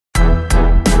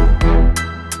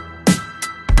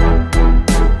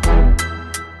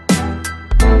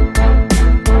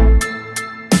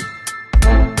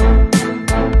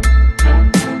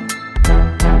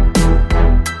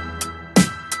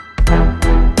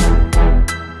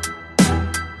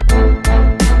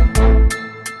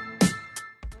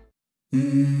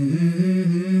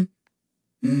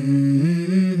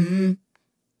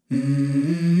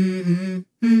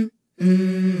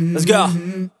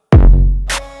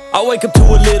I wake up to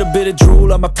a little bit of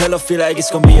drool on my pillow, feel like it's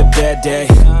gonna be a bad day.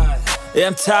 Yeah,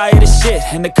 I'm tired of shit,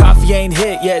 and the coffee ain't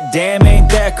hit yet, damn, ain't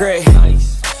that great.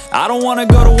 I don't wanna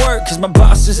go to work, cause my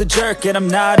boss is a jerk, and I'm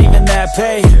not even that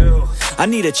paid. I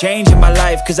need a change in my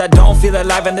life, cause I don't feel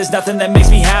alive, and there's nothing that makes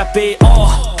me happy.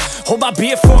 Hold my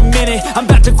beer for a minute, I'm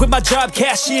about to quit my job,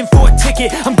 cash in for a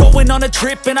ticket. I'm going on a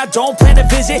trip and I don't plan to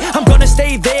visit. I'm gonna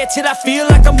stay there till I feel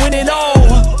like I'm winning,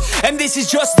 and this is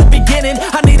just the beginning.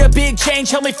 I need a big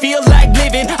change, help me feel like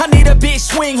living. I need a big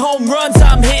swing, home runs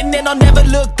I'm hitting, and I'll never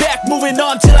look back, moving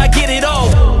on till I get it all.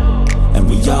 And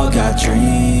we all got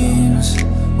dreams,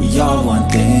 we all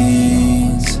want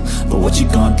things, but what you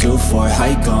gonna do for it? How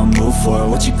you gonna move for it?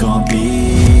 What you gonna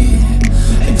be?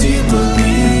 And do you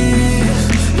believe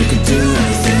you can do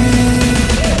anything?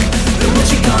 But what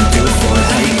you gonna do for it?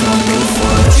 How you gonna move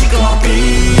for it? What you gonna be?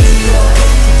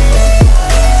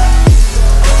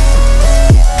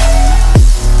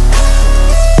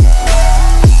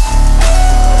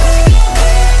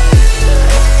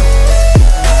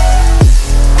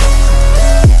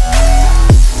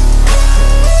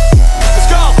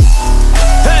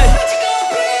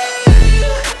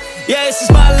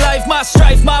 My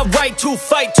strife, my right to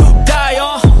fight, to die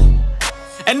on.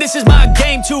 And this is my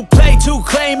game to play, to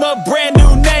claim a brand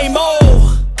new name,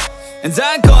 And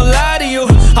I ain't gonna lie to you,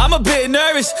 I'm a bit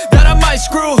nervous that I might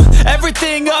screw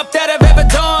everything up that I've ever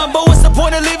done. But what's the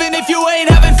point of living if you ain't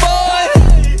having fun?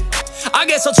 I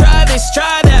guess I'll try this,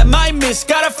 try that, might miss,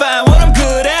 gotta find what I'm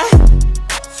good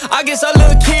at. I guess I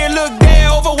look here, look there,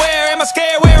 over where am I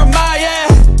scared, where am I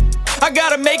at? I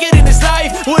gotta make it in this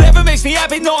life, whatever makes me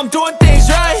happy, know I'm doing things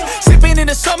right. Sipping in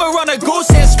the summer on a goose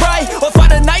and Sprite, or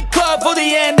find a nightclub for the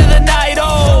end of the night,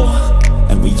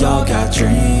 And we all got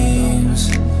dreams,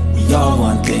 we all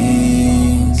want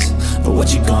things, but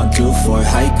what you gonna do for it?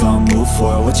 How you gonna move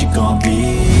for it? What you gonna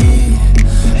be?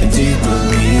 And do you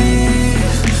believe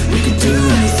you can do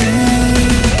anything?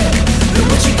 But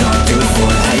what you gonna do for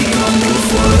it? How you gonna move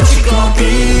for it? What you gonna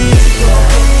be?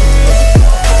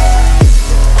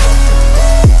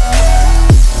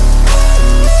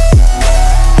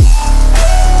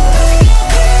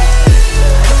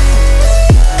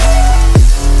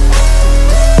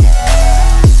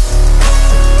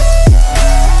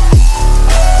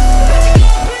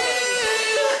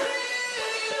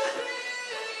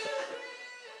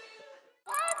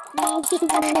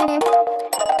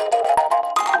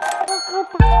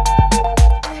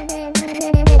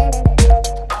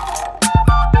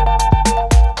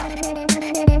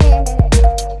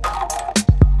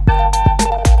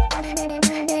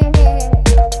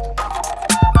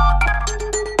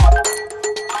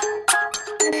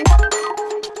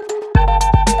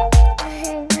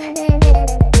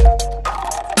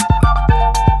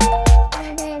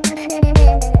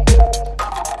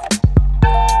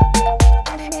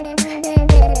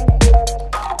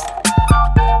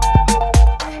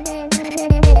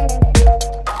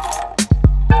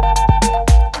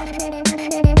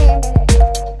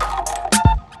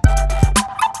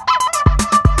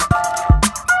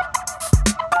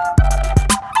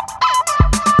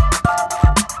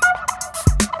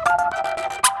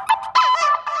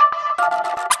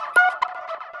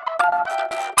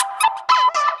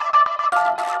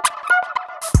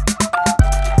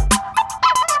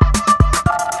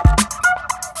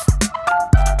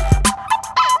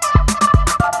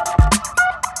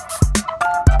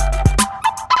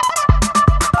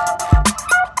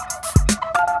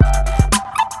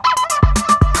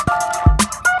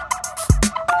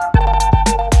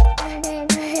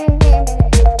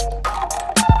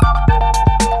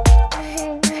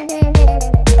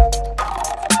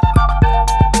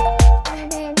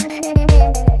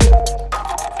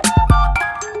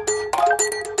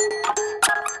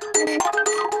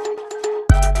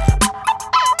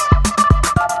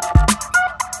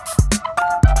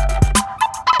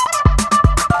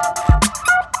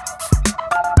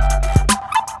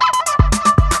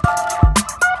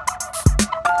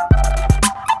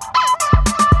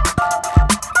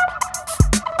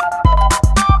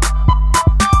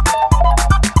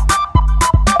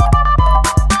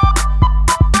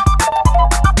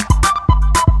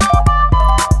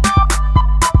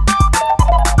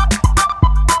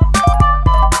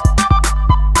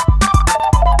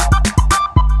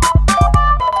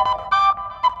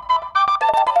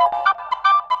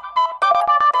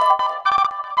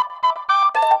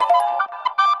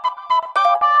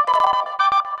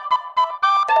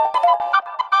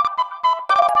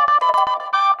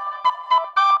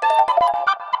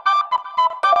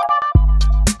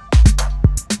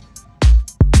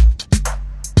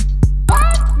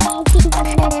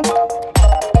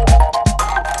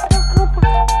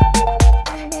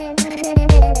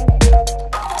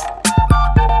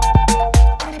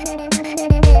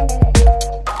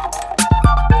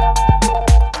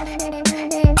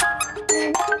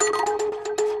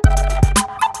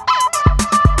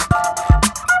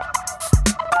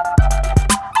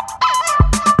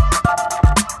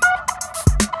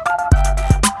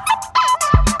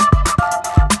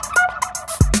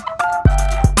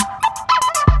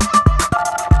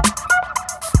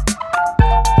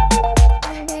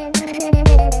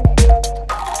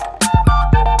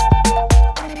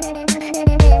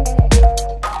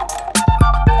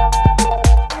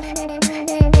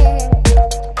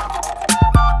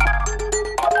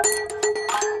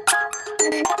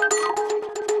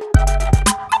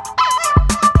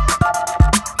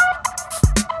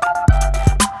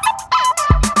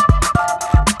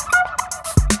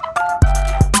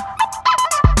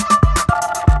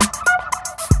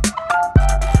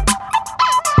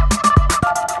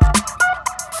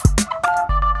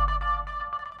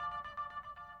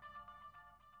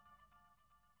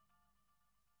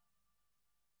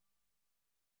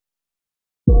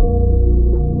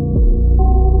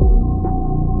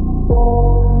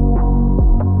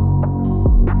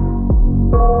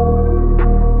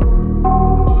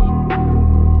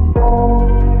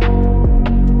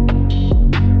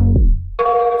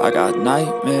 I got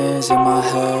nightmares in my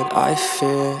head, I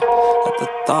fear that the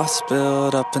thoughts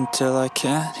build up until I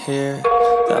can't hear,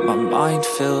 that my mind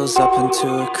fills up into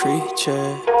a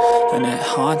creature, and it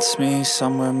haunts me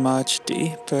somewhere much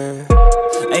deeper.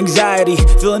 Anxiety,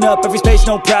 filling up every space,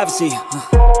 no privacy.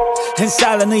 And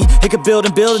silently, it could build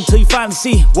and build until you finally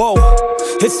see, whoa,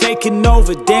 it's taking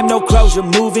over, damn no closure,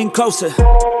 moving closer.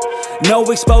 No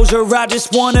exposure, I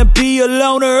just wanna be a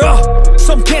loner.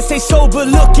 Some can't stay sober,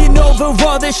 looking over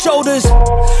all their shoulders,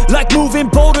 like moving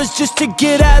boulders just to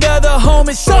get out of the home.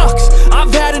 It sucks,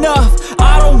 I've had enough,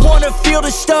 I don't wanna feel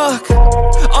the stuck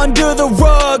under the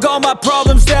rug, all my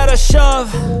problems that I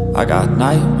shove. I got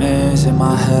nightmares in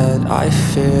my head, I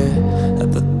fear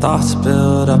that the thoughts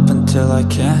build up until I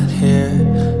can't hear,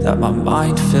 that my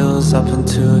mind fills up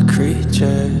into a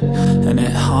creature, and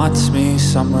it haunts me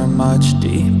somewhere much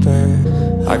deeper.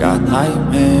 I got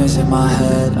nightmares in my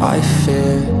head, I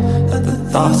fear that the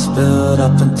thoughts build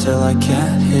up until I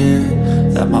can't hear,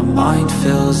 that my mind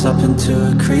fills up into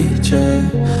a creature,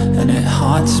 and it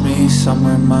haunts me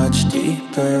somewhere much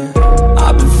deeper.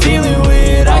 I've been feeling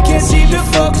weird, I can't seem to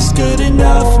focus good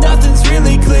enough, nothing's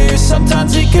really clear,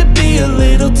 sometimes it could be a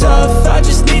little tough. I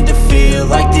just need to feel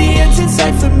like the end's in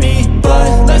sight for me,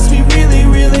 but let's be really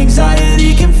real,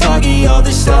 anxiety can foggy all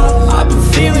this stuff. I've been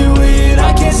feeling weird,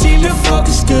 I can't seem to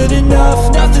focus good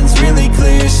enough, nothing's really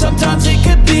clear, sometimes it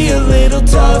could be a little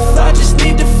tough. I just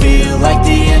need to feel like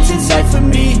the end's in sight for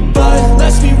me, but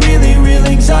let's be really real,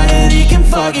 anxiety can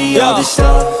foggy all this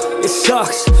stuff. It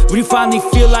sucks when you finally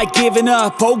feel like giving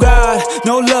up. Oh God,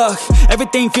 no luck,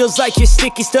 everything feels like you're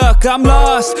sticky stuck. I'm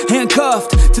lost,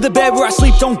 handcuffed to the bed where I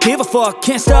sleep, don't give a fuck.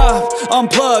 Can't stop,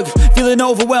 unplug, feeling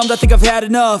overwhelmed, I think I've had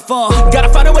enough. Gotta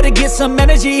find a way to get some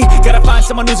energy, gotta find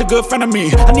someone who's a good friend of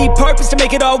me. I need purpose to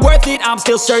make it all worth it, I'm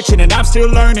still searching and I'm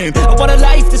still learning. I want a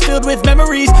life that's filled with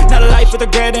memories, not a life with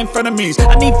regret in front of me.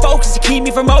 I need focus to keep me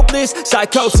from hopeless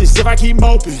psychosis if I keep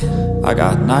moping. I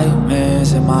got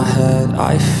nightmares in my head,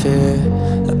 I fear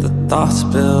that the thoughts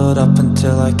build up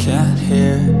until I can't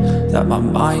hear, that my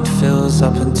mind fills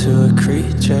up into a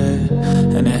creature,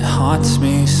 and it haunts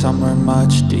me somewhere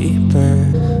much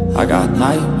deeper. I got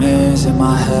nightmares in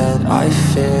my head, I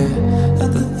fear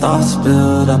that the thoughts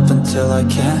build up until I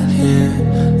can't hear,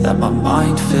 that my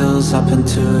mind fills up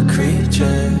into a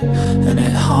creature, and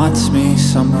it haunts me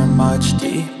somewhere much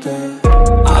deeper.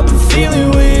 I've been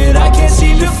feeling weird, I can't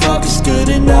seem to focus good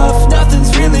enough,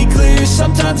 nothing's really clear,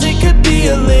 sometimes it could be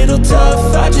a little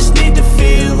tough. I just need to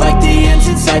feel like the end's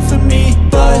in sight for me,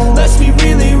 but let's be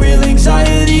really real,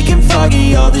 anxiety can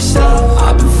foggy all this stuff.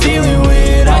 I've been feeling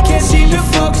weird, I can't seem to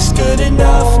focus good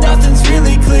enough, nothing's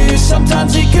really clear,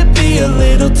 sometimes it could be a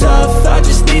little tough. I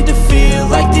just